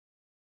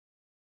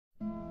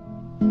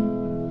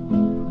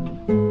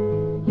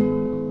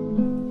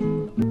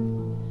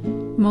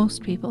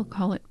Most people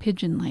call it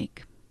Pigeon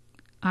Lake.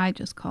 I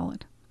just call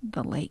it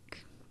the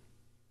lake.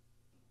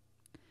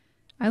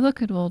 I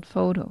look at old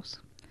photos.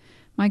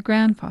 My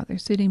grandfather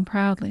sitting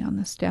proudly on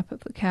the step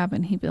of the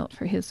cabin he built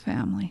for his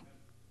family.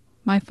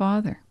 My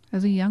father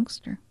as a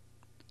youngster,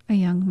 a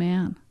young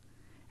man,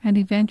 and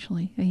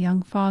eventually a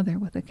young father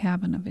with a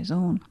cabin of his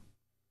own.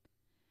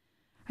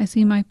 I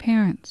see my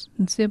parents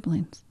and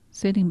siblings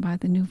sitting by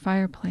the new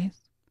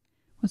fireplace.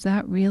 Was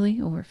that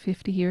really over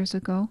 50 years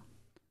ago?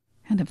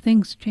 And have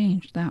things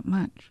changed that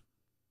much?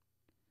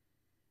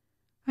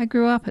 I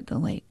grew up at the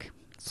lake,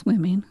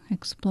 swimming,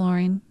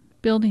 exploring,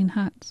 building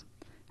huts,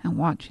 and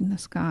watching the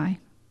sky.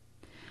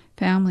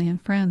 Family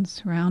and friends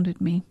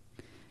surrounded me,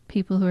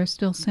 people who are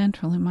still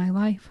central in my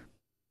life.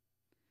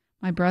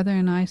 My brother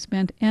and I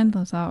spent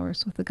endless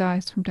hours with the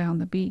guys from down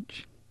the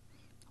beach.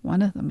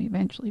 One of them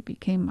eventually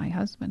became my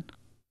husband.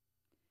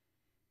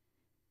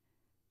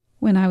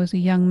 When I was a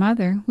young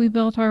mother, we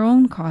built our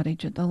own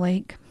cottage at the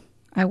lake.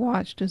 I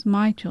watched as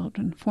my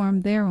children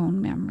formed their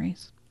own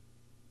memories.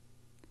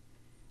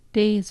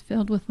 Days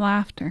filled with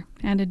laughter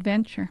and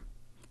adventure,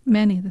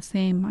 many the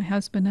same my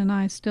husband and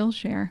I still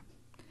share.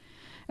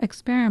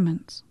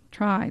 Experiments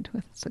tried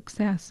with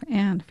success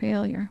and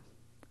failure.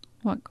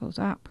 What goes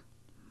up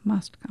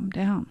must come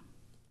down.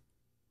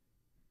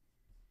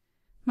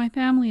 My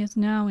family is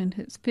now in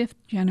its 5th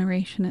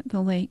generation at the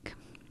lake.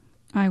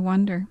 I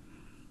wonder,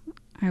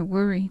 I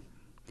worry,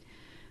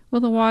 will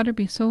the water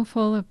be so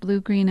full of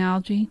blue-green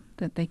algae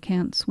that they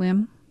can't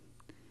swim?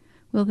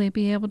 Will they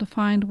be able to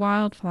find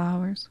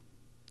wildflowers,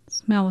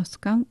 smell a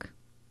skunk,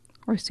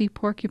 or see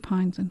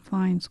porcupines and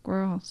flying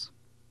squirrels?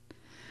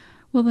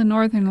 Will the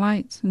northern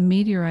lights and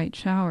meteorite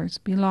showers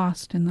be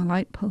lost in the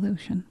light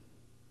pollution?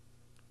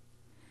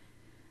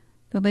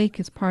 The lake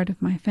is part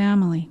of my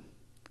family.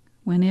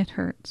 When it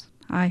hurts,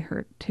 I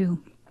hurt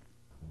too.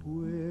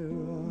 Where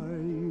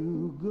are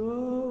you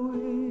going?